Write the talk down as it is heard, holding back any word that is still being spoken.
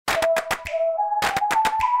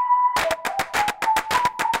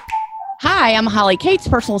Hi, I'm Holly Cates,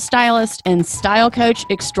 personal stylist and style coach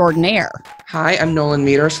extraordinaire. Hi, I'm Nolan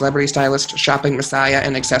Meter, celebrity stylist, shopping messiah,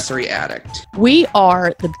 and accessory addict. We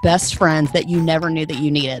are the best friends that you never knew that you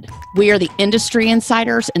needed. We are the industry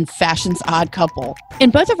insiders and fashion's odd couple. In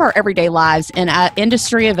both of our everyday lives and at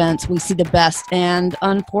industry events, we see the best and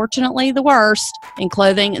unfortunately the worst in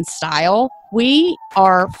clothing and style. We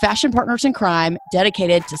are fashion partners in crime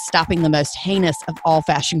dedicated to stopping the most heinous of all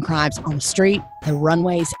fashion crimes on the street, the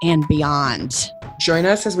runways, and beyond. Join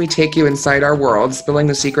us as we take you inside our world, spilling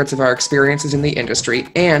the secrets of our experiences in the industry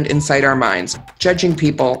and inside our minds, judging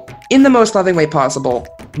people in the most loving way possible,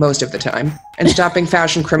 most of the time, and stopping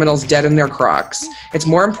fashion criminals dead in their crocs. It's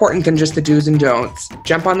more important than just the do's and don'ts.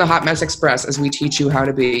 Jump on the Hot Mess Express as we teach you how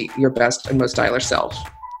to be your best and most stylish self.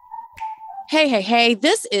 Hey,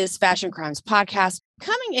 this is Fashion Crimes Podcast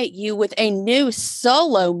coming at you with a new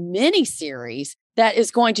solo mini-series that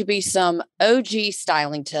is going to be some OG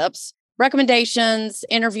styling tips, recommendations,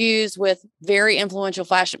 interviews with very influential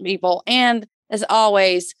fashion people, and as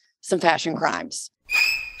always, some fashion crimes.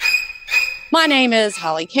 My name is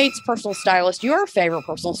Holly Cates, personal stylist, your favorite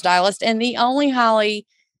personal stylist, and the only Holly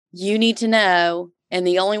you need to know, and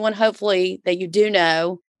the only one hopefully that you do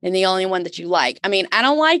know, and the only one that you like. I mean, I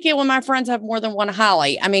don't like it when my friends have more than one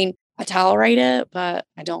Holly. I mean, I tolerate it, but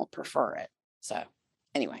I don't prefer it. So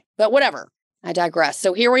anyway, but whatever. I digress.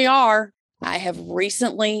 So here we are. I have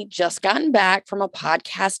recently just gotten back from a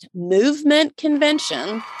podcast movement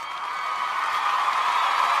convention,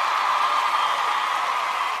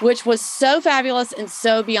 which was so fabulous and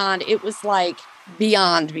so beyond. It was like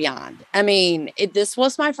beyond. I mean, this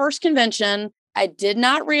was my first convention. I did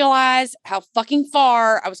not realize how fucking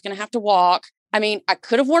far I was going to have to walk. I mean, I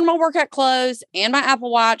could have worn my workout clothes and my Apple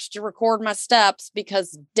Watch to record my steps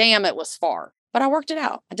because damn, it was far. But I worked it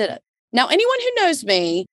out. I did it. Now, anyone who knows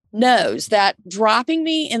me knows that dropping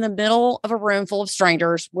me in the middle of a room full of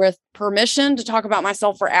strangers with permission to talk about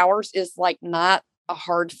myself for hours is like not a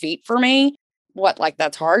hard feat for me. What, like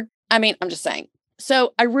that's hard? I mean, I'm just saying.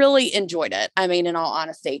 So I really enjoyed it. I mean, in all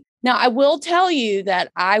honesty. Now, I will tell you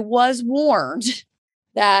that I was warned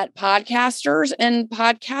that podcasters and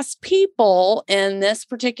podcast people in this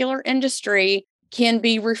particular industry can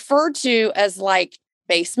be referred to as like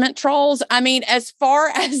basement trolls. I mean, as far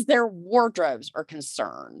as their wardrobes are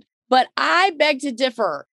concerned. But I beg to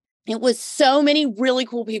differ. It was so many really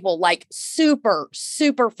cool people, like super,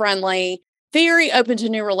 super friendly, very open to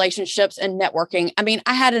new relationships and networking. I mean,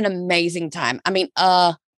 I had an amazing time. I mean,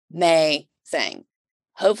 amazing.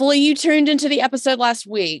 Hopefully you tuned into the episode last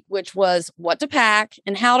week, which was what to pack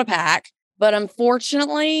and how to pack. But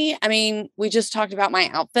unfortunately, I mean, we just talked about my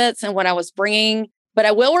outfits and what I was bringing. But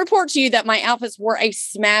I will report to you that my outfits were a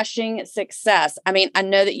smashing success. I mean, I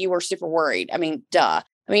know that you were super worried. I mean, duh.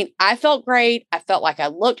 I mean, I felt great. I felt like I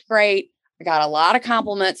looked great. I got a lot of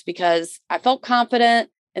compliments because I felt confident.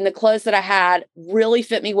 And the clothes that I had really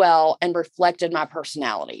fit me well and reflected my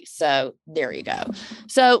personality. So there you go.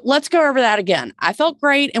 So let's go over that again. I felt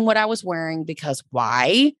great in what I was wearing because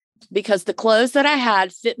why? Because the clothes that I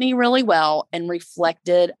had fit me really well and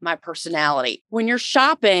reflected my personality. When you're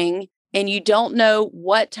shopping and you don't know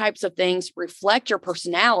what types of things reflect your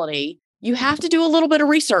personality, you have to do a little bit of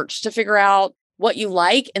research to figure out what you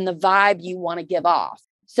like and the vibe you want to give off.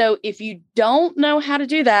 So if you don't know how to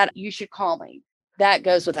do that, you should call me. That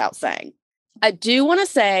goes without saying. I do want to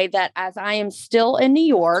say that as I am still in New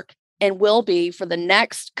York and will be for the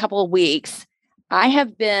next couple of weeks, I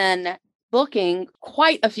have been booking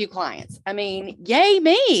quite a few clients. I mean, yay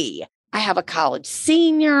me. I have a college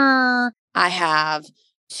senior. I have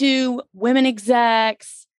 2 women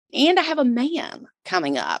execs, and I have a man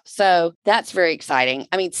coming up. So that's very exciting.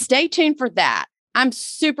 I mean, stay tuned for that. I'm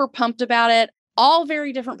super pumped about it. All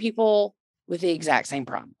very different people with the exact same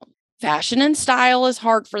problem. Fashion and style is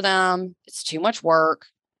hard for them. It's too much work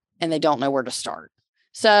and they don't know where to start.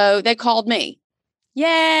 So they called me.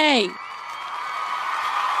 Yay.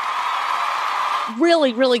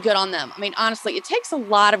 Really, really good on them. I mean, honestly, it takes a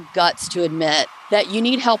lot of guts to admit that you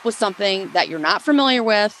need help with something that you're not familiar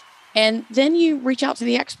with. And then you reach out to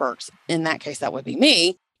the experts. In that case, that would be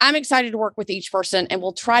me. I'm excited to work with each person and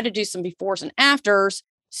we'll try to do some befores and afters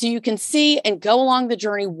so you can see and go along the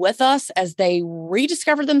journey with us as they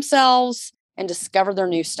rediscover themselves and discover their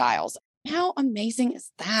new styles. How amazing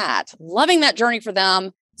is that? Loving that journey for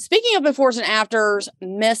them. Speaking of befores and afters,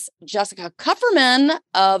 Miss Jessica Kupferman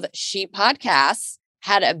of She Podcasts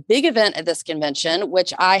had a big event at this convention,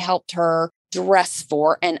 which I helped her dress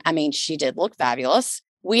for. And I mean, she did look fabulous.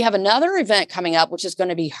 We have another event coming up, which is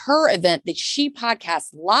going to be her event, the She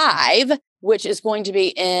Podcast Live. which is going to be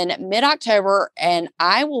in mid-October. And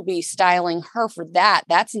I will be styling her for that.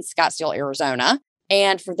 That's in Scottsdale, Arizona.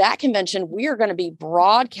 And for that convention, we are going to be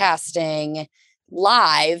broadcasting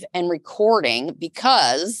live and recording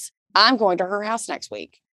because I'm going to her house next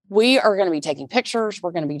week. We are going to be taking pictures.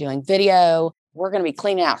 We're going to be doing video. We're going to be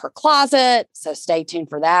cleaning out her closet. So stay tuned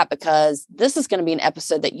for that because this is going to be an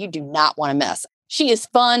episode that you do not want to miss. She is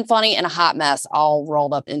fun, funny, and a hot mess all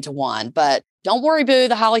rolled up into one. But don't worry, boo.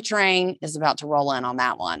 The Holly train is about to roll in on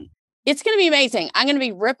that one. It's going to be amazing. I'm going to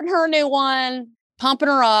be ripping her a new one, pumping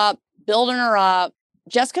her up, building her up.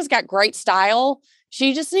 Jessica's got great style.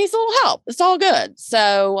 She just needs a little help. It's all good.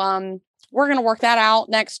 So we're going to work that out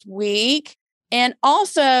next week. And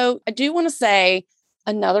also, I do want to say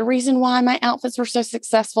another reason why my outfits were so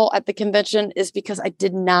successful at the convention is because I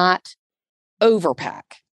did not overpack.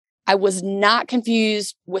 I was not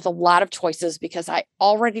confused with a lot of choices because I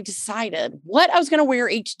already decided what I was going to wear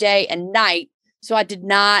each day and night. So I did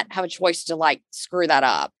not have a choice to like screw that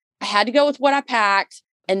up. I had to go with what I packed.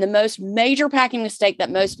 And the most major packing mistake that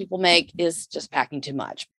most people make is just packing too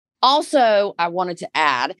much. Also, I wanted to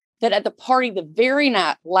add that at the party, the very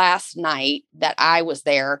last night that I was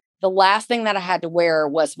there, the last thing that I had to wear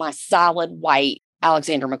was my solid white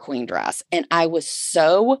Alexander McQueen dress. And I was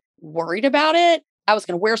so worried about it. I was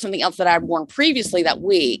going to wear something else that I'd worn previously that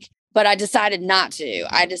week, but I decided not to.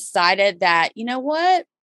 I decided that, you know what?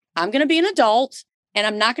 I'm going to be an adult and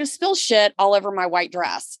I'm not going to spill shit all over my white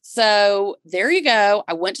dress. So there you go.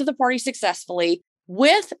 I went to the party successfully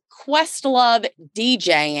with Questlove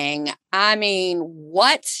DJing. I mean,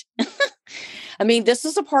 what? I mean, this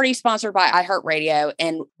was a party sponsored by iHeartRadio,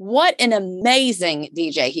 and what an amazing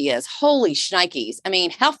DJ he is. Holy shnikes. I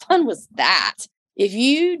mean, how fun was that? If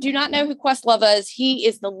you do not know who Questlove is, he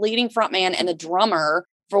is the leading frontman and the drummer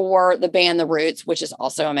for the band The Roots, which is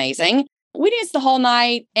also amazing. We danced the whole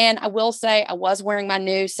night, and I will say I was wearing my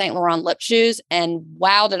new Saint Laurent lip shoes, and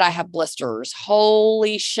wow, did I have blisters.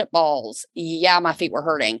 Holy shitballs. Yeah, my feet were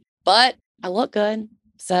hurting, but I look good.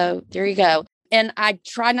 So there you go. And I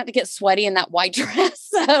tried not to get sweaty in that white dress.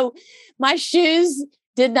 So my shoes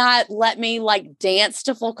did not let me like dance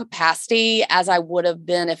to full capacity as I would have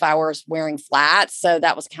been if I was wearing flats. So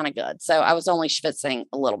that was kind of good. So I was only schwitzing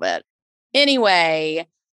a little bit. Anyway,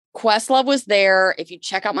 Questlove was there. If you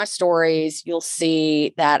check out my stories, you'll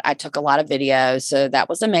see that I took a lot of videos. So that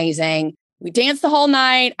was amazing. We danced the whole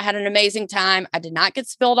night. I had an amazing time. I did not get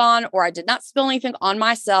spilled on, or I did not spill anything on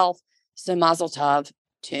myself. So mazel tov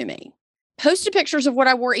to me. Posted pictures of what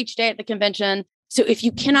I wore each day at the convention. So if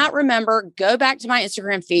you cannot remember, go back to my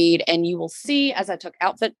Instagram feed and you will see as I took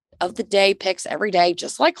outfit of the day pics every day,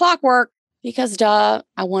 just like clockwork, because I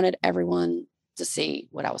wanted everyone to see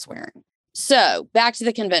what I was wearing. So back to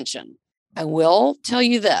the convention. I will tell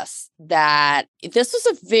you this, that this was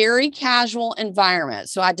a very casual environment.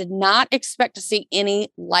 So I did not expect to see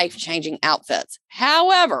any life-changing outfits.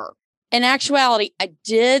 However, in actuality, I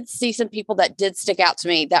did see some people that did stick out to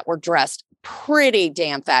me that were dressed pretty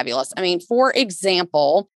damn fabulous. I mean, for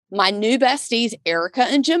example, my new besties, Erica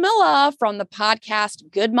and Jamila from the podcast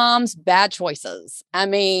Good Moms, Bad Choices. I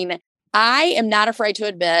mean, I am not afraid to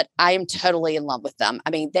admit I am totally in love with them. I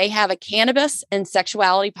mean, they have a cannabis and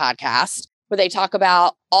sexuality podcast where they talk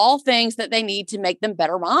about all things that they need to make them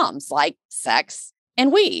better moms, like sex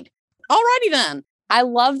and weed. Alrighty then. I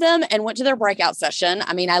love them and went to their breakout session.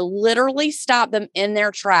 I mean, I literally stopped them in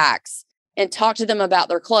their tracks and talked to them about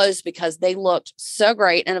their clothes because they looked so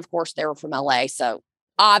great. And of course, they were from LA. So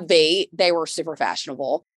obvi, they were super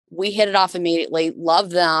fashionable. We hit it off immediately.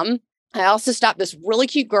 Love them. I also stopped this really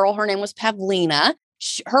cute girl. Her name was Pavlina.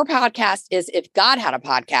 Her podcast is If God Had a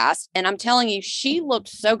Podcast. And I'm telling you, she looked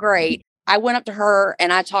so great. I went up to her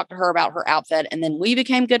and I talked to her about her outfit. And then we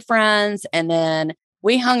became good friends. And then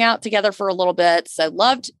we hung out together for a little bit. So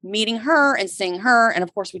loved meeting her and seeing her. And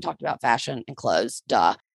of course, we talked about fashion and clothes.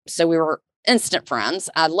 Duh. So we were instant friends.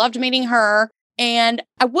 I loved meeting her. And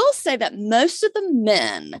I will say that most of the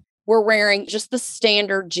men were wearing just the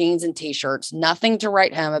standard jeans and t-shirts, nothing to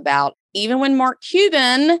write home about. Even when Mark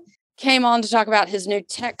Cuban came on to talk about his new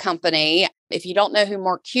tech company. If you don't know who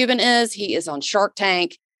Mark Cuban is, he is on Shark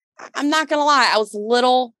Tank. I'm not going to lie. I was a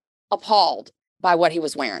little appalled by what he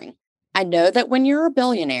was wearing. I know that when you're a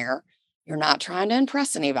billionaire, you're not trying to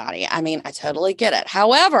impress anybody. I mean, I totally get it.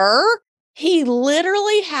 However, he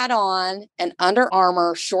literally had on an Under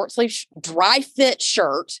Armour short sleeve, dry fit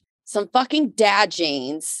shirt, some fucking dad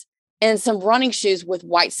jeans, and some running shoes with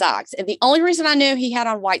white socks. And the only reason I knew he had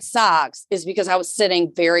on white socks is because I was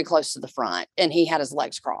sitting very close to the front and he had his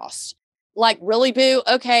legs crossed. Like, really, boo?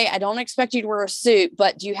 Okay, I don't expect you to wear a suit,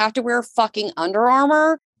 but do you have to wear fucking Under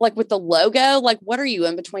Armour? like with the logo. Like, what are you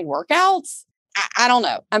in between workouts? I don't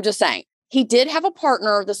know. I'm just saying. He did have a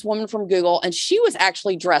partner, this woman from Google, and she was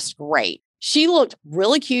actually dressed great. She looked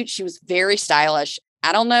really cute. She was very stylish.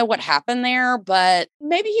 I don't know what happened there, but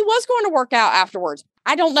maybe he was going to work out afterwards.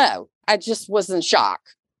 I don't know. I just was in shock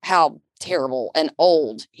how terrible and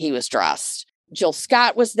old he was dressed. Jill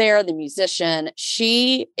Scott was there, the musician.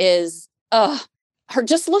 She is,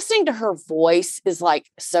 just listening to her voice is like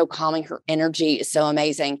so calming. Her energy is so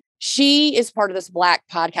amazing. She is part of this Black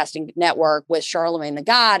podcasting network with Charlemagne the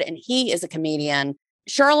God, and he is a comedian.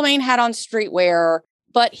 Charlemagne had on streetwear,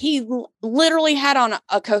 but he literally had on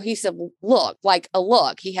a cohesive look, like a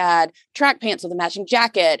look. He had track pants with a matching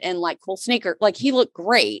jacket and like cool sneaker. Like he looked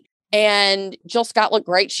great. And Jill Scott looked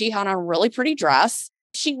great. She had on a really pretty dress.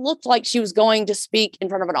 She looked like she was going to speak in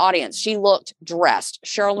front of an audience. She looked dressed.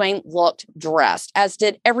 Charlemagne looked dressed, as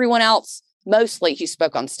did everyone else, mostly who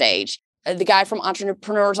spoke on stage. The guy from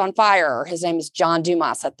Entrepreneurs on Fire, his name is John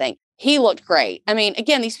Dumas, I think. He looked great. I mean,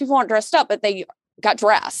 again, these people aren't dressed up, but they got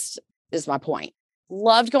dressed, is my point.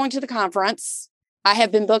 Loved going to the conference. I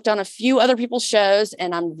have been booked on a few other people's shows,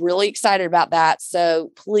 and I'm really excited about that.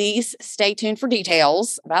 So please stay tuned for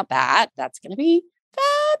details about that. That's going to be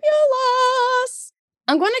fabulous.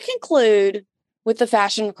 I'm going to conclude with the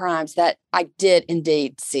fashion crimes that I did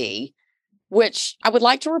indeed see, which I would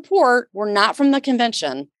like to report were not from the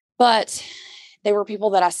convention, but they were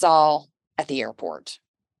people that I saw at the airport,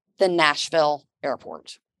 the Nashville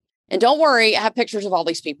airport. And don't worry, I have pictures of all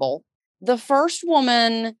these people. The first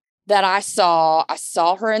woman that I saw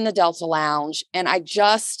her in the Delta Lounge, and I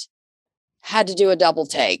just had to do a double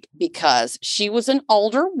take because she was an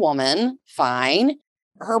older woman, fine.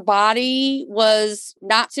 Her body was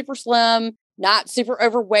not super slim, not super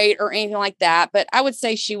overweight or anything like that, but I would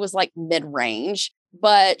say she was like mid-range,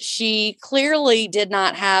 but she clearly did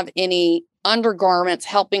not have any undergarments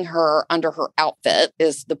helping her under her outfit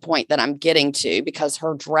is the point that I'm getting to, because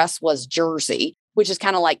her dress was jersey, which is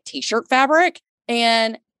kind of like t-shirt fabric.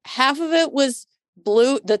 And half of it was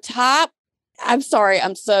blue. The top, I'm sorry,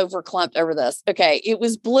 I'm so verklempt over this. Okay, it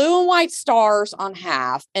was blue and white stars on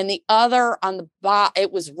half, and the other on the bottom,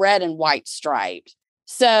 it was red and white striped.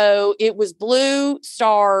 So it was blue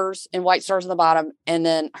stars and white stars on the bottom, and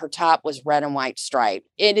then her top was red and white striped.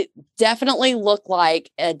 It definitely looked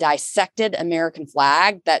like a dissected American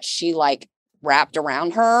flag that she like wrapped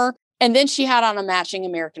around her. And then she had on a matching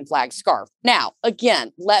American flag scarf. Now,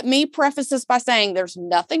 again, let me preface this by saying there's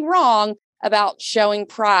nothing wrong about showing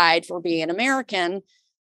pride for being American,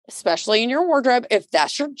 especially in your wardrobe. If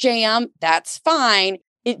that's your jam, that's fine.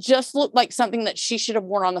 It just looked like something that she should have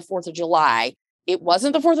worn on the 4th of July. It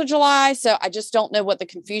wasn't the 4th of July, so I just don't know what the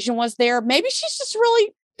confusion was there. Maybe she's just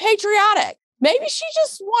really patriotic. Maybe she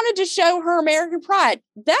just wanted to show her American pride.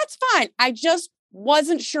 That's fine. I just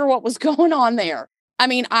wasn't sure what was going on there. I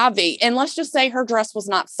mean, Avi, and let's just say her dress was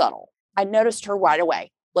not subtle. I noticed her right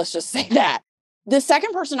away. Let's just say that. The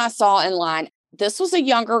second person I saw in line, this was a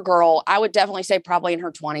younger girl. I would definitely say probably in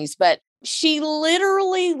her 20s, but she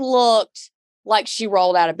literally looked like she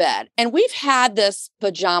rolled out of bed. And we've had this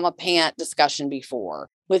pajama pant discussion before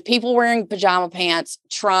with people wearing pajama pants,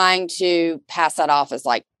 trying to pass that off as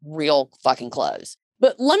like real fucking clothes.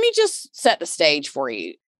 But let me just set the stage for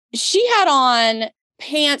you. She had on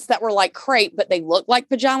pants that were like crepe, but they looked like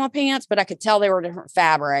pajama pants, but I could tell they were different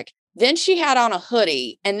fabric. Then she had on a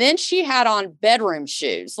hoodie, and then she had on bedroom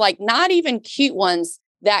shoes, like not even cute ones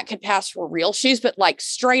that could pass for real shoes, but like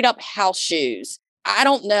straight up house shoes. I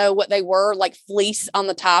don't know what they were, like fleece on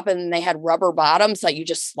the top, and they had rubber bottoms that you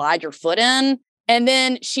just slide your foot in. And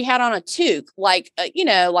then she had on a toque, like,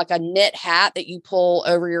 like a knit hat that you pull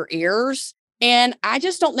over your ears. And I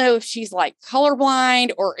just don't know if she's like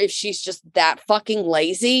colorblind or if she's just that fucking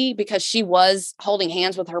lazy, because she was holding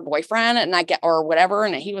hands with her boyfriend or whatever.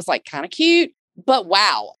 And he was like kind of cute, but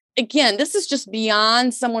wow. Again, this is just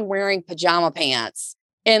beyond someone wearing pajama pants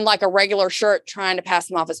and like a regular shirt trying to pass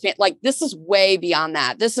them off as pants. Like this is way beyond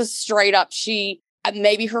that. This is straight up.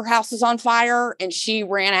 Maybe her house is on fire and she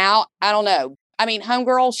ran out. I don't know. I mean,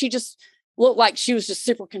 homegirl, she just looked like she was just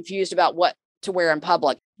super confused about what to wear in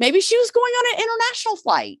public. Maybe she was going on an international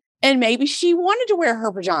flight and maybe she wanted to wear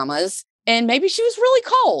her pajamas and maybe she was really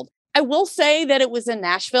cold. I will say that it was in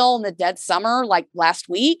Nashville in the dead summer, like last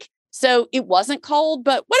week. So it wasn't cold,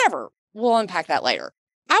 but whatever. We'll unpack that later.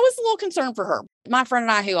 I was a little concerned for her. My friend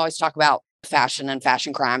and I, who always talk about fashion and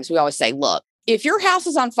fashion crimes, we always say, look, if your house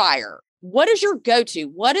is on fire, what is your go-to?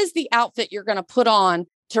 What is the outfit you're going to put on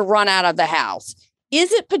to run out of the house?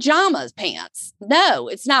 Is it pajamas, pants? No,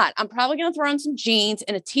 it's not. I'm probably going to throw on some jeans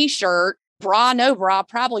and a t-shirt. Bra, no bra,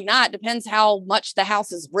 probably not. Depends how much the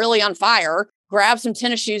house is really on fire. grab some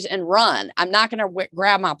tennis shoes and run. I'm not going to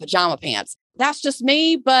grab my pajama pants. That's just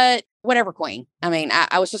me, but whatever, queen. I mean,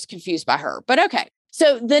 I was just confused by her, but okay.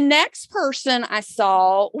 So the next person I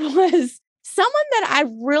saw was someone that I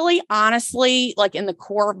really honestly, like in the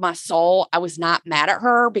core of my soul, I was not mad at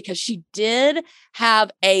her because she did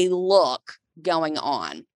have a look going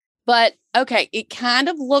on. But okay, it kind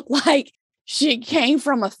of looked like she came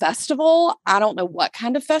from a festival. I don't know what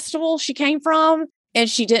kind of festival she came from. And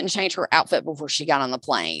she didn't change her outfit before she got on the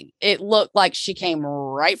plane. It looked like she came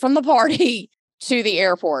right from the party to the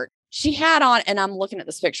airport. She had on, and I'm looking at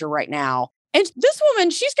this picture right now. And this woman,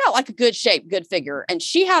 she's got like a good shape, good figure. And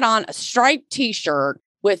she had on a striped t-shirt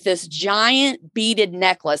with this giant beaded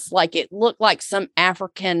necklace. Like it looked like some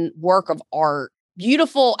African work of art.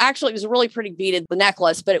 Beautiful. Actually, it was a really pretty beaded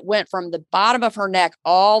necklace, but it went from the bottom of her neck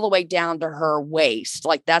all the way down to her waist.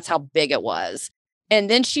 Like that's how big it was. And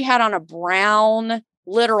then she had on a brown,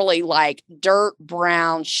 literally like dirt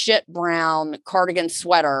brown, shit brown cardigan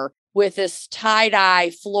sweater with this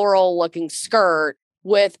tie-dye floral looking skirt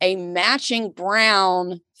with a matching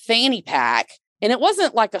brown fanny pack. And it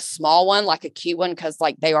wasn't like a small one, like a cute one, because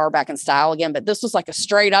like they are back in style again, but this was like a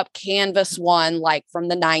straight up canvas one, like from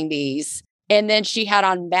the 90s. And then she had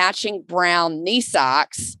on matching brown knee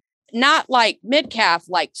socks, not like mid-calf,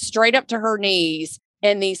 like straight up to her knees,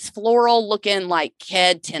 and these floral looking like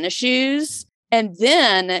kid tennis shoes. And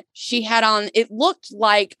then she had on, it looked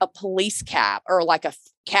like a police cap or like a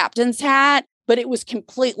captain's hat, but it was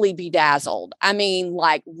completely bedazzled. I mean,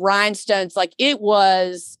 like rhinestones, like it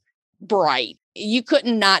was bright. You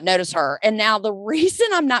couldn't not notice her. And now the reason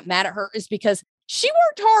I'm not mad at her is because she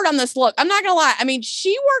worked hard on this look. I'm not going to lie. I mean,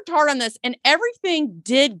 she worked hard on this and everything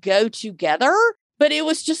did go together, but it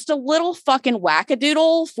was just a little fucking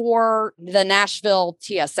wackadoodle for the Nashville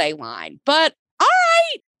TSA line. But all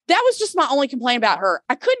right, that was just my only complaint about her.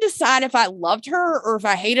 I couldn't decide if I loved her or if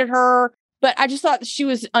I hated her, but I just thought that she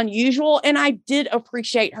was unusual. And I did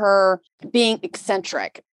appreciate her being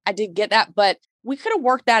eccentric. I did get that, but we could have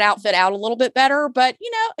worked that outfit out a little bit better. But,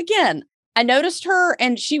 you know, again, I noticed her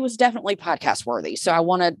and she was definitely podcast worthy. So I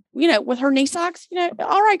wanted, you know, with her knee socks, you know,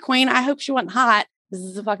 all right, queen, I hope she wasn't hot. This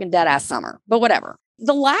is a fucking dead ass summer, but whatever.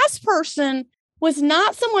 The last person was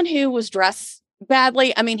not someone who was dressed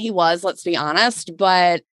badly. I mean, he was, let's be honest,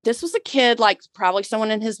 but this was a kid, like probably someone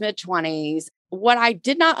in his mid-20s. What I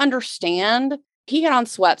did not understand, he had on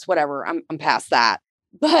sweats, whatever. I'm past that,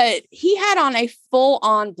 but he had on a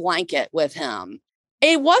full-on blanket with him.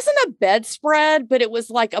 It wasn't a bedspread, but it was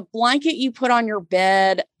like a blanket you put on your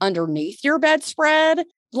bed underneath your bedspread,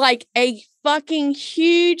 like a fucking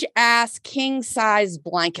huge ass king size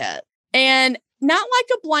blanket. And not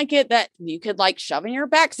like a blanket that you could like shove in your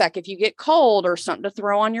backpack if you get cold or something to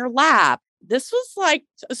throw on your lap. This was like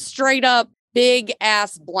a straight up big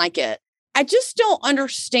ass blanket. I just don't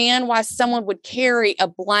understand why someone would carry a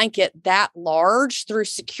blanket that large through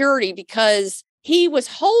security, because he was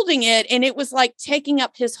holding it and it was like taking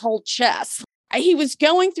up his whole chest. He was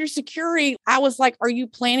going through security. I was like, are you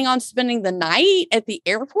planning on spending the night at the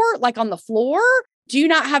airport, like on the floor? Do you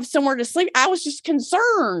not have somewhere to sleep? I was just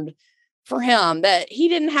concerned for him that he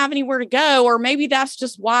didn't have anywhere to go. Or maybe that's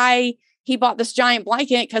just why he bought this giant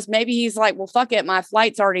blanket, because maybe he's like, well, fuck it. My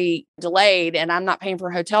flight's already delayed and I'm not paying for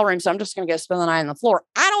a hotel room. So I'm just going to go spend the night on the floor.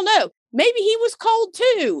 I don't know. Maybe he was cold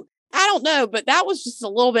too. I don't know, but that was just a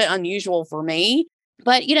little bit unusual for me.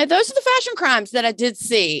 But, you know, those are the fashion crimes that I did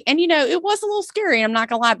see. And, you know, it was a little scary. I'm not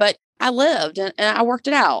going to lie, but I lived and I worked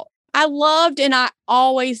it out. I loved and I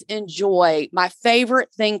always enjoy. My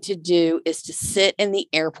favorite thing to do is to sit in the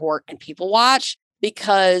airport and people watch,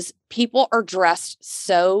 because people are dressed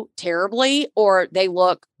so terribly, or they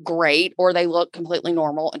look great, or they look completely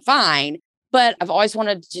normal and fine. But I've always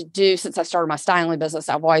wanted to do, since I started my styling business,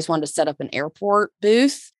 I've always wanted to set up an airport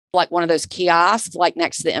booth, like one of those kiosks, like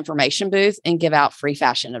next to the information booth, and give out free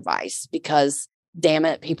fashion advice, because damn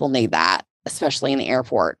it, people need that, especially in the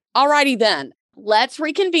airport. All righty then, let's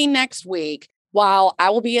reconvene next week while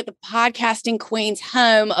I will be at the podcasting queen's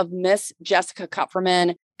home of Miss Jessica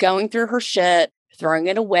Kupferman, going through her shit, throwing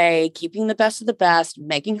it away, keeping the best of the best,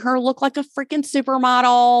 making her look like a freaking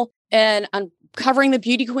supermodel, and uncovering the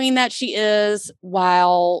beauty queen that she is,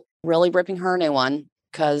 while really ripping her a new one,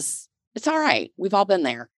 because it's all right. We've all been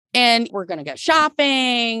there. And we're going to go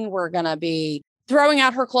shopping. We're going to be throwing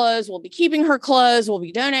out her clothes. We'll be keeping her clothes. We'll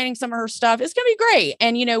be donating some of her stuff. It's going to be great.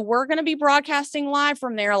 And, you know, we're going to be broadcasting live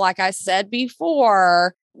from there. Like I said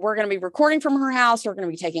before, we're going to be recording from her house. We're going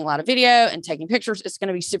to be taking a lot of video and taking pictures. It's going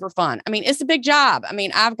to be super fun. I mean, it's a big job. I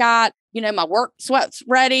mean, I've got, you know, my work sweats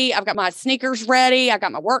ready. I've got my sneakers ready. I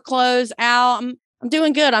got my work clothes out. I'm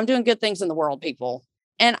doing good. I'm doing good things in the world, people.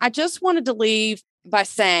 And I just wanted to leave by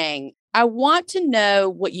saying, I want to know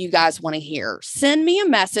what you guys want to hear. Send me a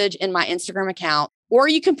message in my Instagram account, or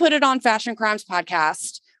you can put it on Fashion Crimes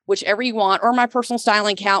Podcast, whichever you want, or my personal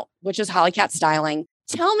styling account, which is Holly Cat Styling.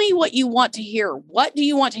 Tell me what you want to hear. What do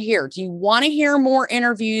you want to hear? Do you want to hear more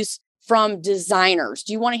interviews from designers?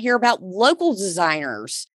 Do you want to hear about local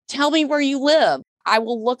designers? Tell me where you live. I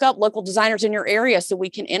will look up local designers in your area so we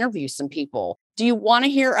can interview some people. Do you want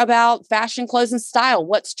to hear about fashion, clothes, and style?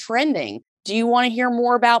 What's trending? Do you want to hear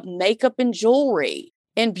more about makeup and jewelry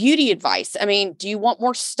and beauty advice? I mean, do you want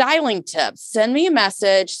more styling tips? Send me a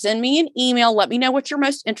message, send me an email. Let me know what you're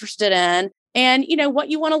most interested in and, what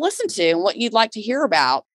you want to listen to and what you'd like to hear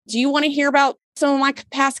about. Do you want to hear about some of my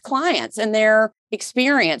past clients and their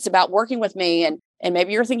experience about working with me? And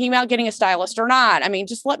maybe you're thinking about getting a stylist or not. I mean,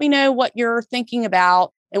 just let me know what you're thinking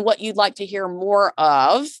about and what you'd like to hear more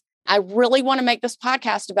of. I really want to make this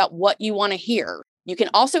podcast about what you want to hear. You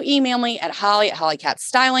can also email me at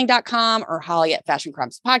holly@hollycatstyling.com or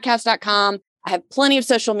holly@fashioncrimespodcast.com. I have plenty of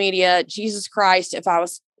social media. Jesus Christ, if I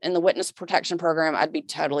was in the witness protection program, I'd be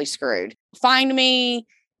totally screwed. Find me,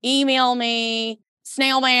 email me,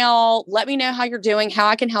 snail mail. Let me know how you're doing, how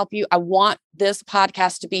I can help you. I want this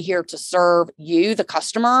podcast to be here to serve you, the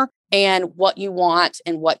customer, and what you want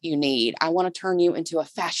and what you need. I want to turn you into a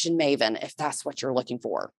fashion maven if that's what you're looking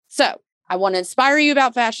for. So I want to inspire you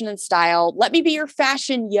about fashion and style. Let me be your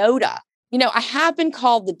fashion Yoda. I have been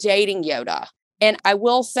called the dating Yoda. And I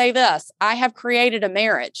will say this, I have created a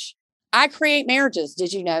marriage. I create marriages.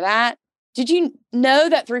 Did you know that? Did you know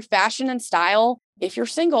that through fashion and style, if you're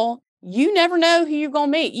single, you never know who you're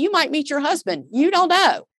going to meet. You might meet your husband. You don't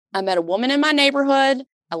know. I met a woman in my neighborhood.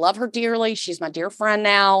 I love her dearly. She's my dear friend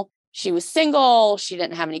now. She was single. She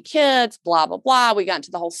didn't have any kids, blah, blah, blah. We got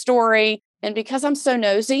into the whole story. And because I'm so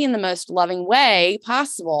nosy in the most loving way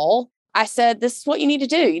possible, I said, this is what you need to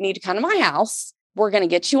do. You need to come to my house. We're going to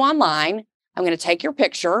get you online. I'm going to take your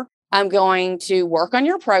picture. I'm going to work on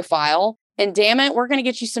your profile. And damn it, we're going to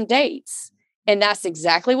get you some dates. And that's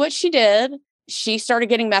exactly what she did. She started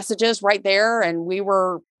getting messages right there and we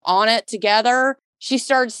were on it together. She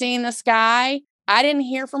started seeing this guy. I didn't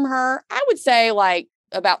hear from her. I would say like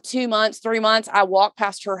about 2 months, 3 months, I walked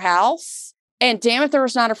past her house. And damn it, there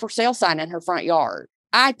was not a for sale sign in her front yard.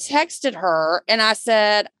 I texted her and I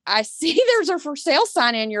said, I see there's a for sale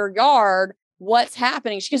sign in your yard. What's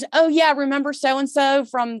happening? She goes, oh yeah, remember so-and-so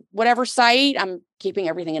from whatever site? I'm keeping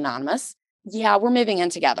everything anonymous. Yeah, we're moving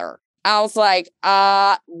in together. I was like,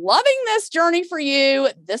 loving this journey for you.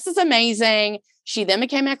 This is amazing. She then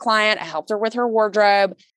became a client. I helped her with her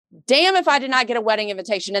wardrobe. Damn if I did not get a wedding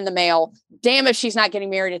invitation in the mail. Damn if she's not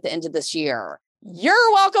getting married at the end of this year.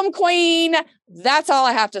 You're welcome, queen. That's all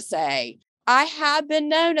I have to say. I have been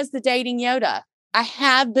known as the dating Yoda. I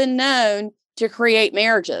have been known to create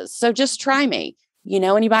marriages. So just try me. You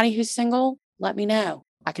know anybody who's single? Let me know.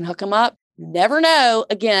 I can hook them up. Never know,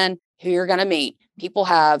 again, who you're going to meet. People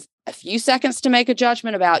have a few seconds to make a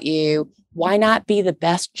judgment about you. Why not be the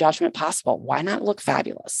best judgment possible? Why not look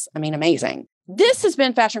fabulous? I mean, amazing. This has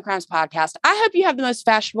been Fashion Crimes Podcast. I hope you have the most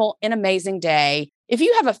fashionable and amazing day. If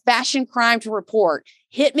you have a fashion crime to report,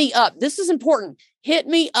 hit me up. This is important. Hit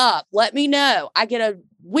me up. Let me know. I get a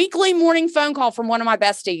weekly morning phone call from one of my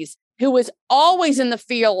besties who is always in the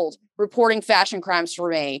field reporting fashion crimes for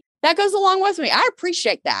me. That goes along with me. I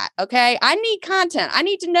appreciate that. Okay. I need content. I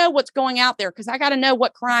need to know what's going out there because I got to know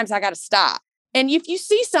what crimes I got to stop. And if you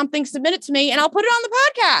see something, submit it to me and I'll put it on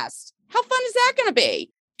the podcast. How fun is that going to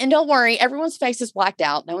be? And don't worry, everyone's face is blacked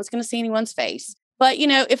out. No one's going to see anyone's face. But,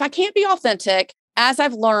 if I can't be authentic, as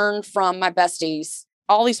I've learned from my besties,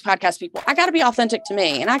 all these podcast people, I got to be authentic to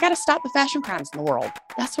me and I got to stop the fashion crimes in the world.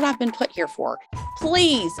 That's what I've been put here for.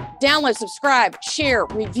 Please download, subscribe, share,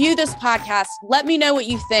 review this podcast. Let me know what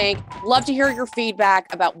you think. Love to hear your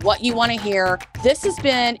feedback about what you want to hear. This has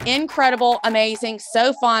been incredible, amazing,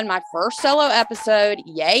 so fun. My first solo episode.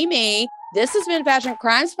 Yay me. This has been Fashion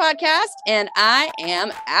Crimes Podcast and I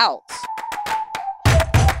am out.